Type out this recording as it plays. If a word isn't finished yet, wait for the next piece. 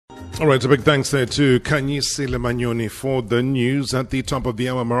All right, a big thanks there to Kanyisi Lemanyoni for the news at the top of the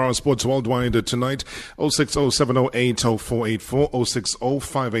hour. Marawa Sports Worldwide tonight, 060-708-0484,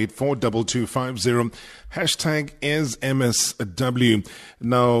 060-584-2250. Hashtag is MSW.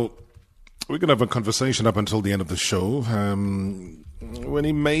 Now, we're going to have a conversation up until the end of the show. When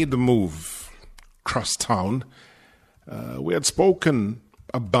he made the move across town, we had spoken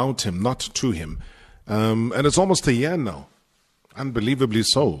about him, not to him. And it's almost a year now. Unbelievably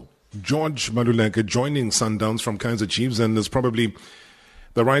so. George Maluleka joining Sundowns from Kaizer Chiefs, and it's probably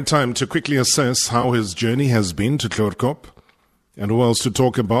the right time to quickly assess how his journey has been to Klorkop. And who else to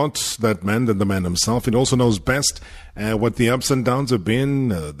talk about that man than the man himself? He also knows best what the ups and downs have been,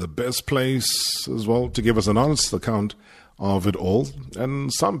 the best place as well, to give us an honest account of it all.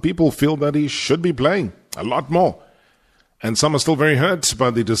 And some people feel that he should be playing a lot more. And some are still very hurt by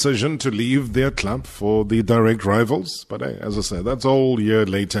the decision to leave their club for the direct rivals. But as I said, that's all a year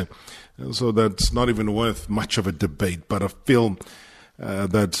later. So that's not even worth much of a debate. But I feel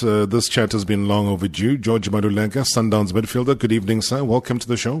that this chat has been long overdue. George Maluleka, Sundowns midfielder. Good evening, sir. Welcome to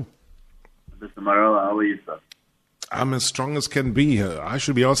the show. Mr. Marawa, how are you, sir? I'm as strong as can be. I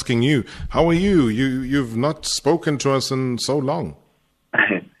should be asking you, how are you? You've not spoken to us in so long.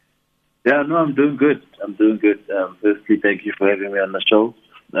 Yeah, no, I'm doing good. Firstly, thank you for having me on the show.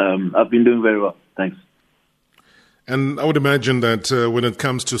 I've been doing very well. Thanks. And I would imagine that when it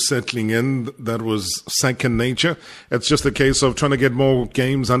comes to settling in, that was second nature. It's just a case of trying to get more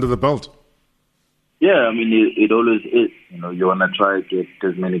games under the belt. Yeah, I mean, it always is. You want to try to get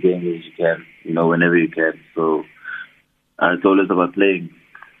as many games as you can, whenever you can. So it's always about playing.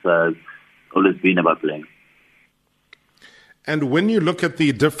 It's always been about playing. And when you look at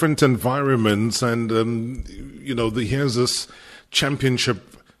the different environments and, here's this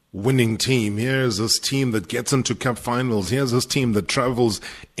championship winning team, here's this team that gets into cup finals, here's this team that travels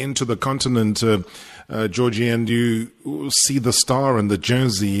into the continent, Georgie, and you see the star and the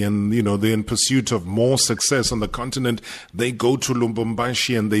jersey and, they're in pursuit of more success on the continent. They go to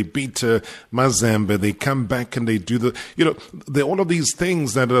Lubumbashi and they beat Mazembe. They come back and they do they're all of these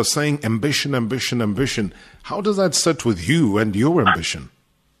things that are saying ambition, ambition, ambition. How does that sit with you and your ambition?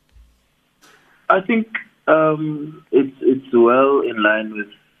 I think it's well in line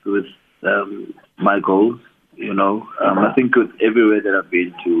with my goals. I think with everywhere that I've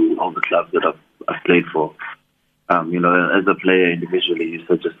been to, all the clubs that I've played for, as a player individually, you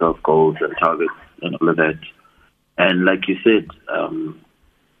set yourself goals and targets and all of that. And like you said,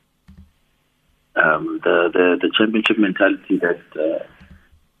 the championship mentality that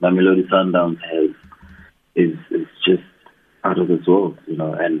Mamelodi Sundowns has is just out of this world,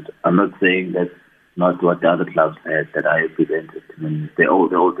 And I'm not saying that's not what the other clubs had that I represented. I mean, they all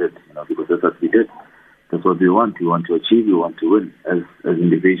did, because that's what we did. That's what we want. We want to achieve. We want to win as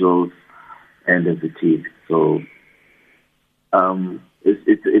individuals and as a team. So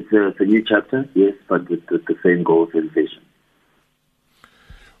it's a new chapter, yes, but with the same goals and vision.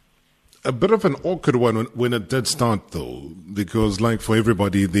 A bit of an awkward one when it did start, though, because like for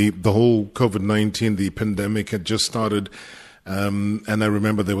everybody, the whole COVID-19, the pandemic had just started. And I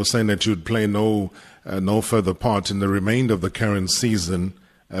remember they were saying that you'd play no further part in the remainder of the current season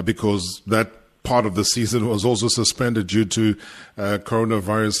because that part of the season was also suspended due to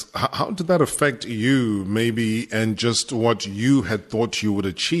coronavirus. How did that affect you, maybe, and just what you had thought you would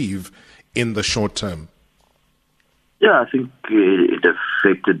achieve in the short term? Yeah, I think it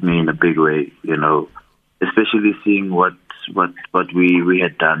affected me in a big way, especially seeing what we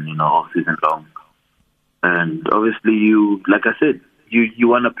had done, all season long. And obviously, like I said, you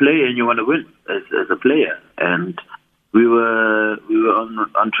want to play and you want to win as a player. And we were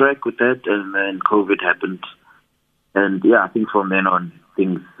on track with that, and then COVID happened. And yeah, I think from then on,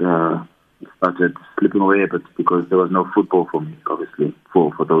 things started slipping away a bit because there was no football for me, obviously,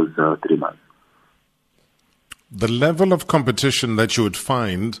 for those 3 months. The level of competition that you would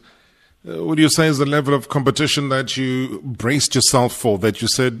find, would you say is the level of competition that you braced yourself for, that you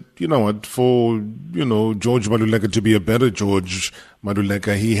said, for George Maluleka to be a better George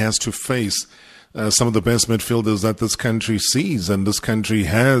Maluleka, he has to face some of the best midfielders that this country sees and this country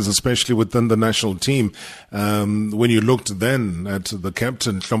has, especially within the national team. When you looked then at the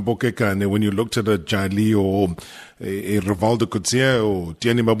captain, Hlompokeka, and when you looked at a Jali or a Rivaldo Coetzee or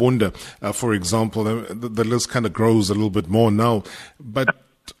Tiani Mabunda, for example, the list kind of grows a little bit more now. But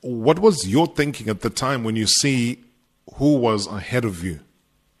what was your thinking at the time when you see who was ahead of you?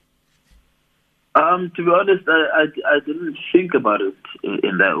 To be honest, I didn't think about it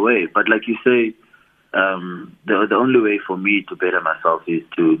in that way. But like you say, the only way for me to better myself is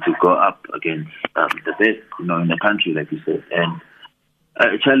to go up against the best, in the country, like you said. And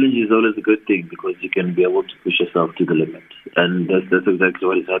A challenge is always a good thing because you can be able to push yourself to the limit. And that's exactly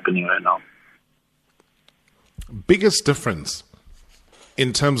what is happening right now. Biggest difference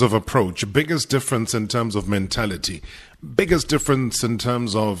in terms of approach, biggest difference in terms of mentality, biggest difference in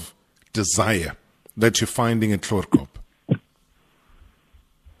terms of desire that you're finding at Klorkop?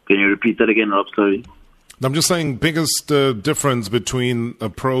 Can you repeat that again, Rob? Sorry. I'm just saying biggest difference between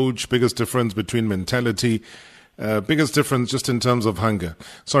approach, biggest difference between mentality, biggest difference just in terms of hunger.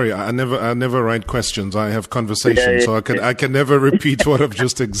 Sorry, I never write questions. I have conversations, so I can never repeat what I've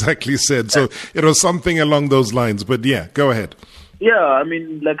just exactly said. So it was something along those lines. But yeah, go ahead. Yeah, I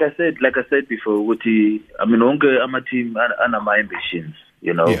mean, like I said before, Wuti, I mean, I'm a team and my ambitions,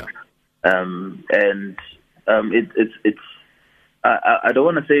 you know. Yeah. It's I don't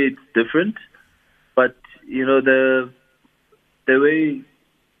want to say it's different, but you know the way,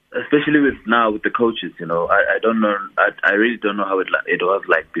 especially with the coaches, you know, I don't know, I really don't know how it was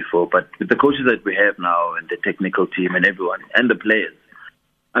like before, but with the coaches that we have now and the technical team and everyone and the players,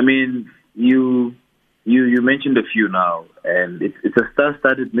 I mean, you mentioned a few now, and it's a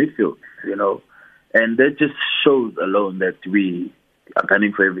star-studded midfield, you know, and that just shows alone that we are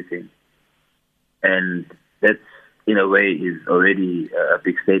gunning for everything, and that's in a way is already a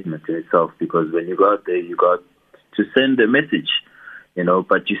big statement in itself, because when you go out there, you got to send a message, you know,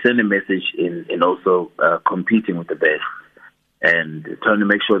 but you send a message in also competing with the best and trying to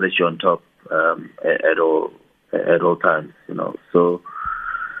make sure that you're on top at all times, you know. So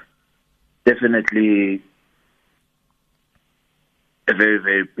definitely a very,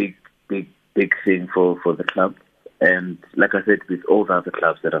 very big thing for the club. And like I said, with all the other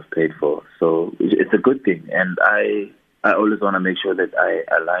clubs that I've played for, so it's a good thing. And I always want to make sure that I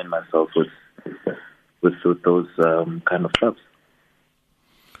align myself with those kind of clubs.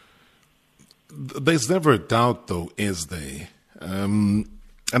 There's never a doubt, though, is there? And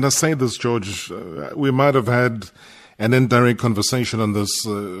I say this, George, we might have had an indirect conversation on this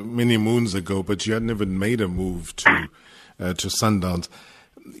many moons ago, but you had never made a move to Sundowns.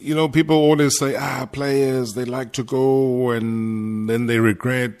 You know, people always say, players, they like to go and then they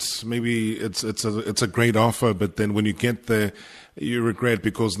regret. Maybe it's a great offer, but then when you get there, you regret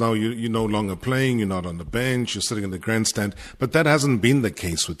because now you're no longer playing, you're not on the bench, you're sitting in the grandstand. But that hasn't been the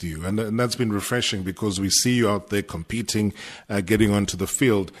case with you, and that's been refreshing because we see you out there competing, getting onto the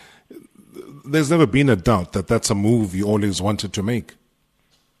field. There's never been a doubt that that's a move you always wanted to make.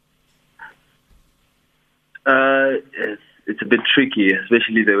 It's a bit tricky,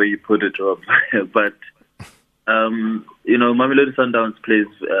 especially the way you put it, Rob. But, you know, Mamelodi Sundowns plays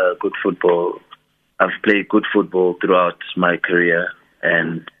good football. I've played good football throughout my career.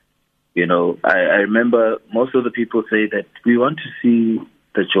 And, you know, I remember most of the people say that we want to see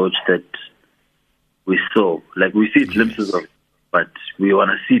the George that we saw. Like, we see glimpses of, but we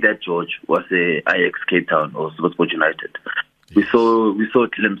want to see that George was a Ajax Cape Town or Sport United. We saw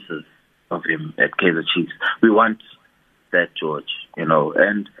glimpses of him at Kaizer Chiefs. We want that George, you know,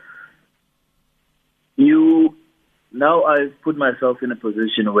 and now I've put myself in a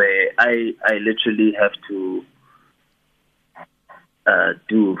position where I literally have to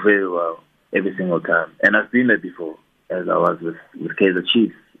do very well every single time, and I've been there before, as I was with Kaizer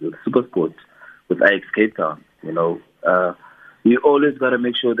Chiefs, with SuperSport, with Ajax Cape Town. You know, you always got to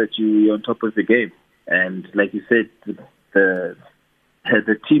make sure that you're on top of the game, and like you said, the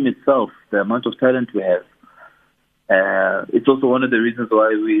team itself, the amount of talent we have. It's also one of the reasons why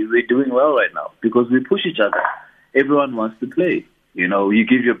we're doing well right now, because we push each other. Everyone wants to play. You know, you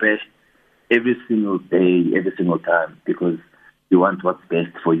give your best every single day, every single time, because you want what's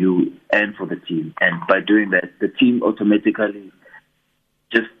best for you and for the team. And by doing that, the team automatically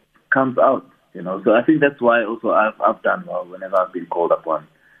just comes out. You know, so I think that's why also I've done well whenever I've been called upon,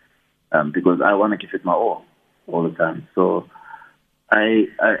 because I want to give it my all the time. So I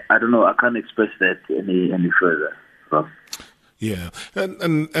don't know. I can't express that any further. Yeah,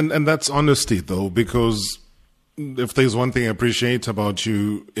 and that's honesty, though, because if there's one thing I appreciate about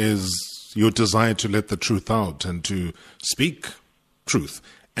you is your desire to let the truth out and to speak truth.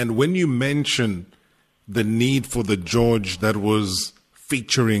 And when you mention the need for the George that was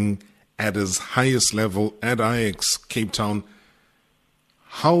featuring at his highest level at Ajax Cape Town,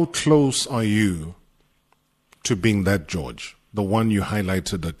 how close are you to being that George, the one you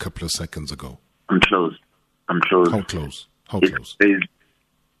highlighted a couple of seconds ago? I'm close. How close?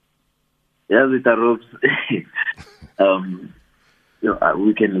 Yeah, with the ropes. You know,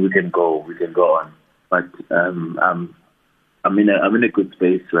 we can go on, but I'm in a good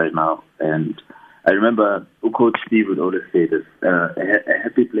space right now. And I remember Coach Steve would always say this: a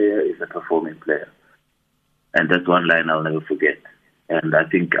happy player is a performing player, and that's one line I'll never forget. and I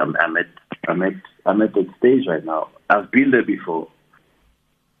think I'm at that stage right now. I've been there before,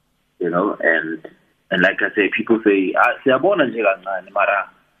 and like I say, people say, "Siyabona nje kancane, mara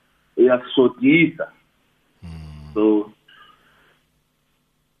iyasodisa." So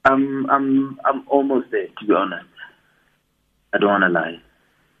I'm almost there, to be honest. I don't want to lie.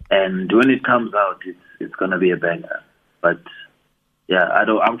 And when it comes out, it's gonna be a banger. But yeah,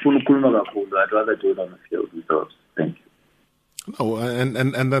 I'm full of I'd rather do it on the field themselves. Thank you. Oh,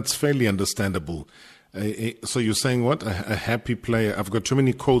 and that's fairly understandable. So you're saying what? A happy player. I've got too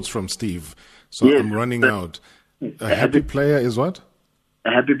many quotes from Steve, so yes, I'm running out. A happy player is what?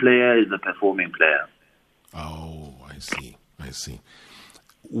 A happy player is a performing player. Oh, I see.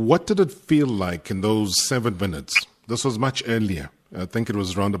 What did it feel like in those 7 minutes? This was much earlier. I think it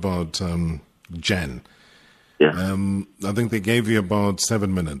was around about Jan. Yeah. I think they gave you about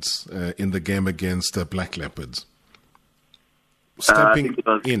 7 minutes in the game against Black Leopards. Stepping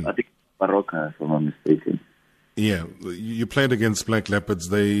in. I think Marawa, if I'm not mistaken. Yeah, you played against Black Leopards.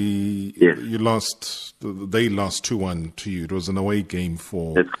 They lost 2-1 to you. It was an away game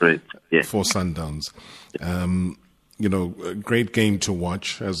for Sundowns. A great game to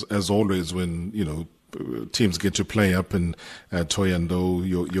watch as always when teams get to play up in Thohoyandou.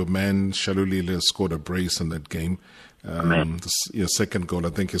 Your man Maluleka scored a brace in that game. Your second goal, I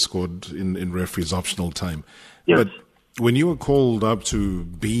think, he scored in referee's optional time. Yes. But when you were called up to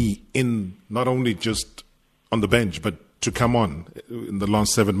be in, not only just on the bench, but to come on in the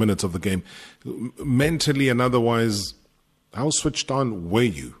last 7 minutes of the game, mentally and otherwise, how switched on were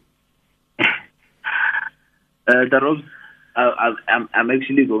you? Darob, I'm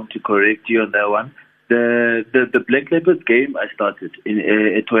actually going to correct you on that one. The Black Leopards game I started in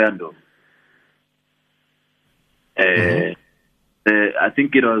Thohoyandou. I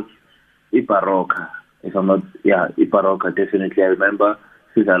think it was Iparoka. If I'm not, Iparoka, definitely. I remember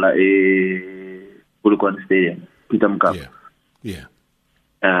Sizala Polokwane Stadium, Peter Mkapa. Yeah.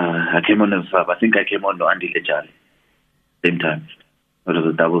 I came on the sub. I think I came on the Andy Lechale. Same time. It was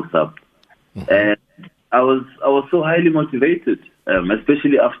a double sub. And I was so highly motivated,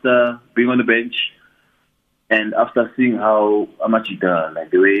 especially after being on the bench and after seeing how much he does, like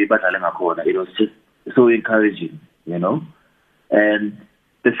the way Batalenga corner. It was just so encouraging, And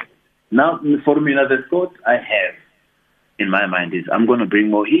now, for me, the thought I have in my mind is I'm going to bring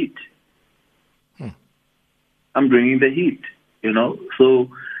more heat. I'm bringing the heat, So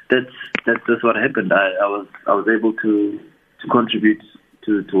that's what happened. I was able to contribute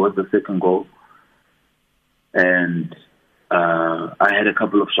towards the second goal, and I had a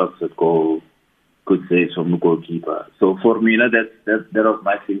couple of shots that go good saves from the goalkeeper. So for me, that was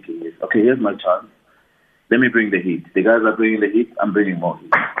my thinking: is okay. Here's my chance. Let me bring the heat. The guys are bringing the heat. I'm bringing more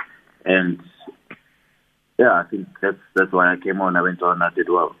heat. And yeah, I think that's why I came on. I went on. I did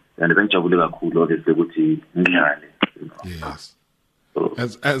well. And eventually, obviously, yes. So,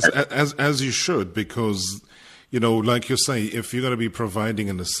 as you should, because like you say, if you're going to be providing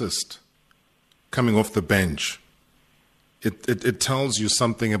an assist coming off the bench, it tells you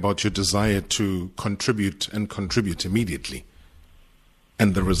something about your desire to contribute immediately,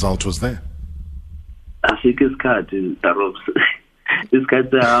 and the result was there. I think it's card to this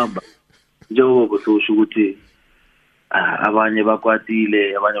card njengoba kusho ukuthi abanye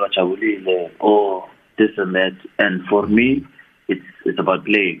bakwatile abanye bajabulile or this and that, and for me it's about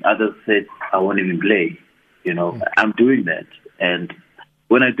playing. Others said I won't even play, I'm doing that, and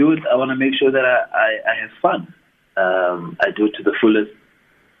when I do it I want to make sure that I have fun. I do it to the fullest.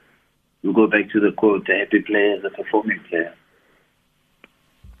 We go back to the quote, a happy player is a performing player.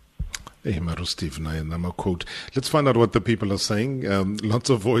 Hey, Maru Steve, I'm quote. Let's find out what the people are saying. Lots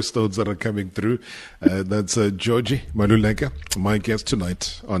of voice notes that are coming through. That's Georgie Maluleka, my guest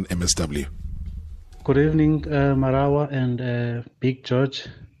tonight on MSW. Good evening, Marawa and Big George.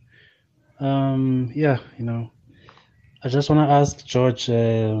 I just want to ask George,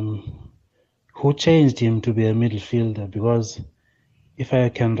 who changed him to be a midfielder? Because if I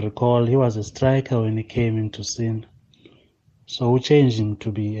can recall, he was a striker when he came into scene. So who changed him to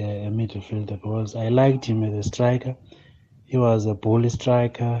be a midfielder? Because I liked him as a striker. He was a bully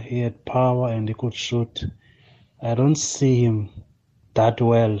striker. He had power and he could shoot. I don't see him that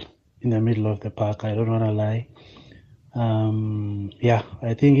well in the middle of the park. I don't want to lie.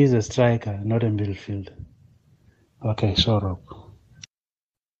 I think he's a striker, not a midfielder. Okay, sure, Rob.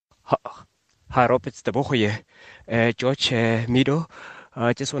 Hi, Rob. It's the Boho here. George Mido.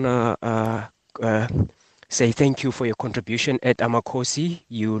 I just want to say thank you for your contribution at Amakosi.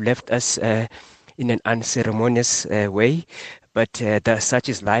 You left us in an unceremonious way, but such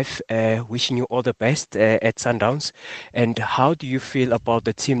is life. Wishing you all the best at Sundowns. And how do you feel about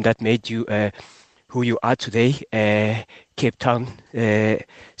the team that made you who you are today, Cape Town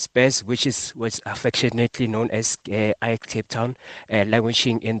Spurs, which was affectionately known as Ajax Cape Town,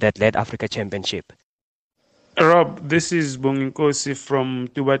 languishing in that led Africa Championship? Rob, this is Bonginkosi from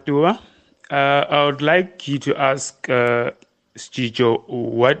Tubatua. I would like you to ask Sticho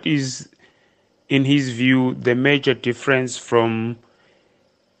what is, in his view, the major difference from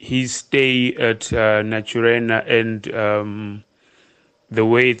his stay at Naturena and the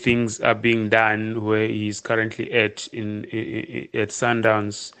way things are being done where he's currently at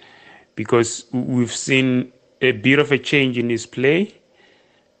Sundowns, because we've seen a bit of a change in his play,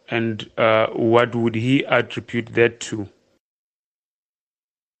 and what would he attribute that to?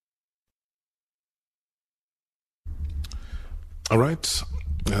 All right.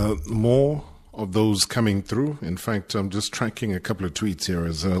 More of those coming through. In fact, I'm just tracking a couple of tweets here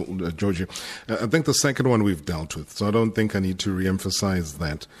as Georgie. I think the second one we've dealt with, so I don't think I need to re-emphasize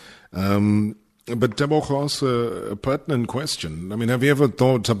that. But Tebogo asked a pertinent question. I mean, have you ever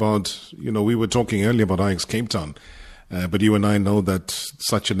thought about, we were talking earlier about Ajax Cape Town, but you and I know that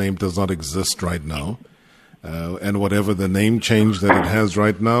such a name does not exist right now. And whatever the name change that it has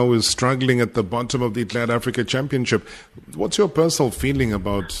right now is struggling at the bottom of the Led Africa Championship. What's your personal feeling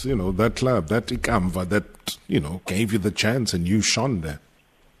about, that club, that Ikamva that, gave you the chance and you shone there?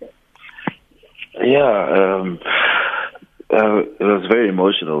 Yeah, it was very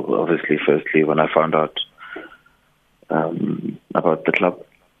emotional, obviously, firstly, when I found out about the club.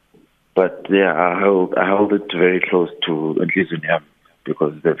 But yeah, I held it very close to Ndlizunyam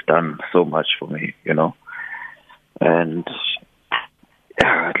because they've done so much for me, And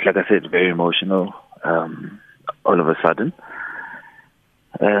like I said, very emotional all of a sudden.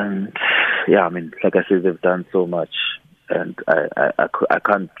 And yeah, I mean, like I said, they've done so much, and I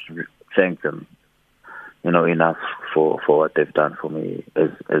can't thank them, enough for what they've done for me as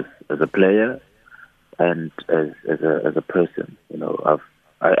a player and as a person.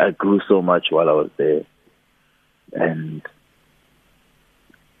 I grew so much while I was there, and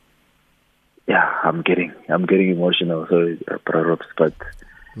yeah, I'm getting emotional. Sorry, but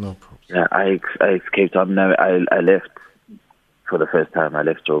no problem. Yeah, I escaped. I left for the first time. I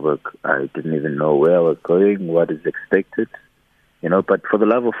left Joburg. I didn't even know where I was going, what is expected, But for the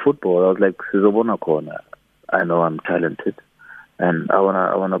love of football, I was like, "Sizobona corner." I know I'm talented, and I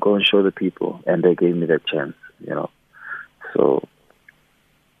wanna go and show the people, and they gave me that chance, So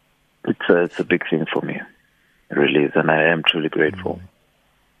it's a big thing for me, it really is, and I am truly grateful.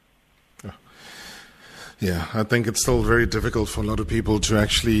 Yeah, I think it's still very difficult for a lot of people to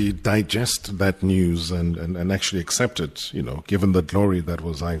actually digest that news and actually accept it, given the glory that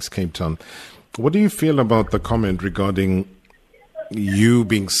was Ajax Cape Town. What do you feel about the comment regarding you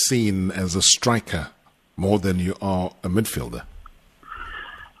being seen as a striker more than you are a midfielder?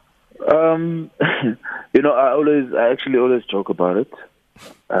 I actually always joke about it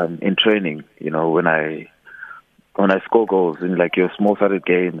in training, when I score goals in like your small-sided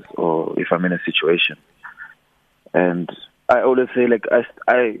games or if I'm in a situation. And I always say, like,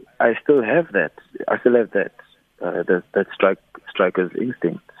 I still have that. I still have that striker's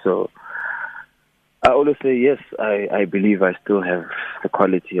instinct. So I always say, yes, I believe I still have the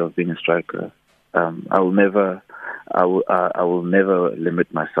quality of being a striker. I will never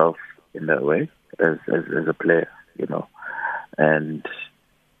limit myself in that way as a player, And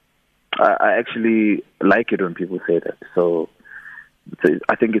I actually like it when people say that. So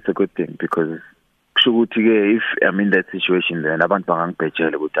I think it's a good thing because if I'm in that situation, then abantu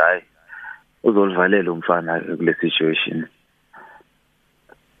bangangibhejela ukuthi hayi uzolivalela umfana kule situation.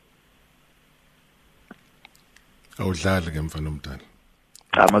 Awudlali ke mfana omdala.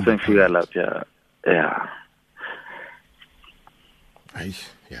 Mase ngifika lapha yeah. Hayi,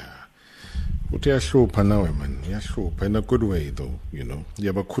 yeah. Uthi yahlupha nawe man, yahlupha in a good way though,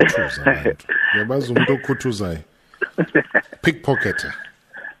 Yabakhuthuza abantu. Yabazi umuntu okhuthuzayo. Pickpocketer.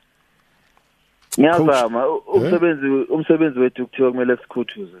 Ngiyazama umsebenzi wethu kuthiwa kumele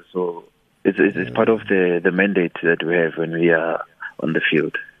sikhuthuze, so it's part of the mandate that we have when we are on the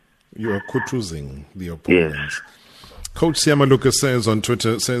field. You are khuthuzing the opponents. Yes. Coach Maluleka says on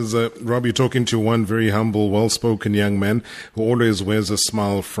Twitter, Rob, you're talking to one very humble, well-spoken young man who always wears a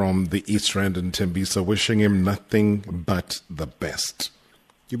smile from the East Rand and Tembisa, wishing him nothing but the best.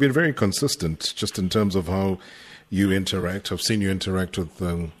 You've been very consistent just in terms of how you interact. I've seen you interact with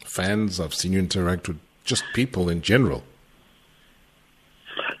fans. I've seen you interact with just people in general.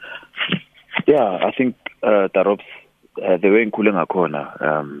 Yeah, I think Tarobs, the way in Kulinga Corner,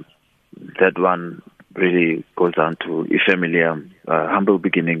 that one really goes down to family, humble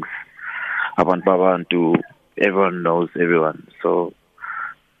beginnings. Abantu babantu, everyone knows everyone. So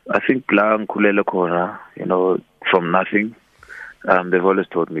I think la ngikhulele khona, from nothing, they've always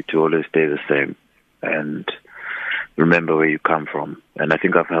taught me to always stay the same and remember where you come from. And I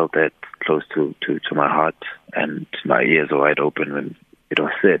think I've held that close to my heart, and my ears are wide open when it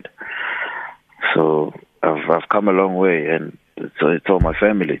was said. So I've come a long way, and it's all my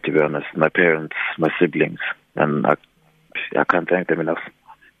family, to be honest, my parents, my siblings, and I can't thank them enough.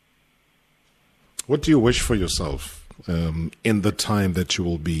 What do you wish for yourself in the time that you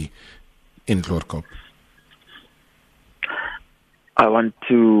will be in Clorkop? I want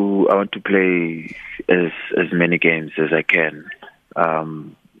to play as many games as I can.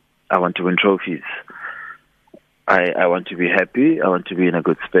 I want to win trophies. I want to be happy. I want to be in a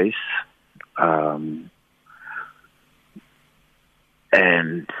good space. And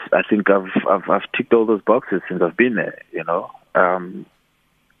I think I've ticked all those boxes since I've been there.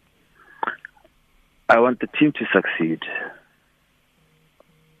 I want the team to succeed.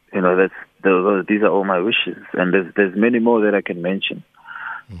 These are all my wishes, and there's many more that I can mention.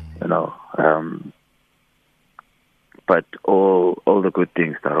 But all the good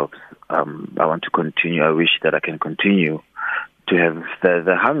things, Tarops, I want to continue. I wish that I can continue to have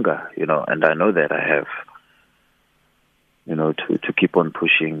the hunger, and I know that I have, to keep on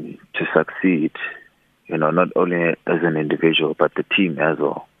pushing to succeed, not only as an individual, but the team as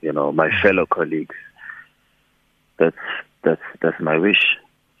well, my fellow colleagues. That's my wish.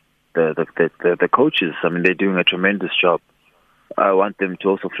 The coaches, they're doing a tremendous job. I want them to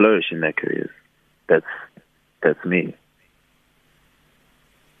also flourish in their careers. That's me.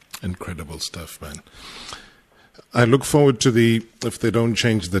 Incredible stuff, man. I look forward to if they don't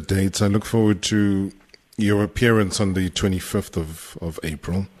change the dates, I look forward to your appearance on the 25th of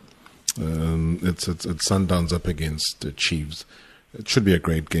April. It's Sundowns up against the Chiefs. It should be a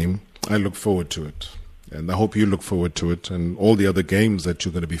great game. I look forward to it. And I hope you look forward to it and all the other games that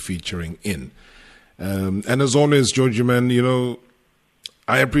you're going to be featuring in. And as always, Georgie, man,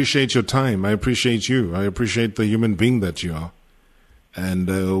 I appreciate your time. I appreciate you. I appreciate the human being that you are.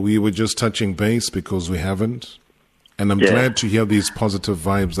 And we were just touching base because we haven't. And I'm glad to hear these positive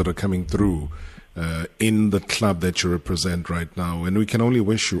vibes that are coming through in the club that you represent right now. And we can only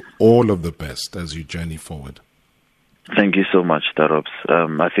wish you all of the best as you journey forward. Thank you so much, Tarops.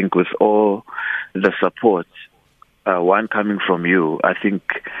 I think with all the support, one coming from you, I think,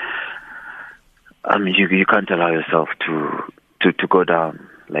 you can't allow yourself to go down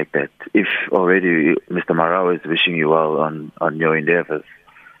like that. If already Mr. Marawa is wishing you well on your endeavors,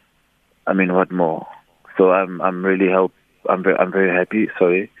 what more? So I'm very happy.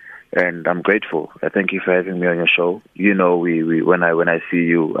 Sorry. And I'm grateful. I thank you for having me on your show. We when I see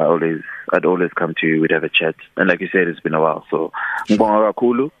you, I'd always come to you. We'd have a chat. And like you said, it's been a while. So,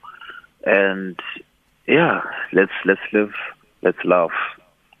 and let's live, let's laugh.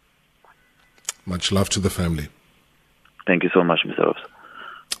 Much love to the family. Thank you so much, Mr. Robs.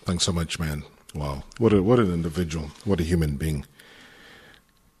 Thanks so much, man. Wow, what an individual, what a human being.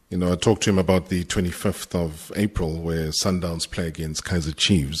 I talked to him about the 25th of April, where Sundowns play against Kaizer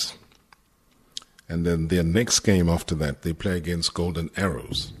Chiefs. And then their next game after that, they play against Golden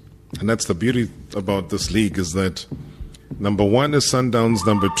Arrows. And that's the beauty about this league, is that number 1 is Sundowns,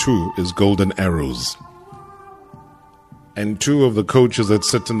 number 2 is Golden Arrows. And 2 of the coaches that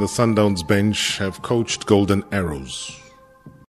sit in the Sundowns bench have coached Golden Arrows.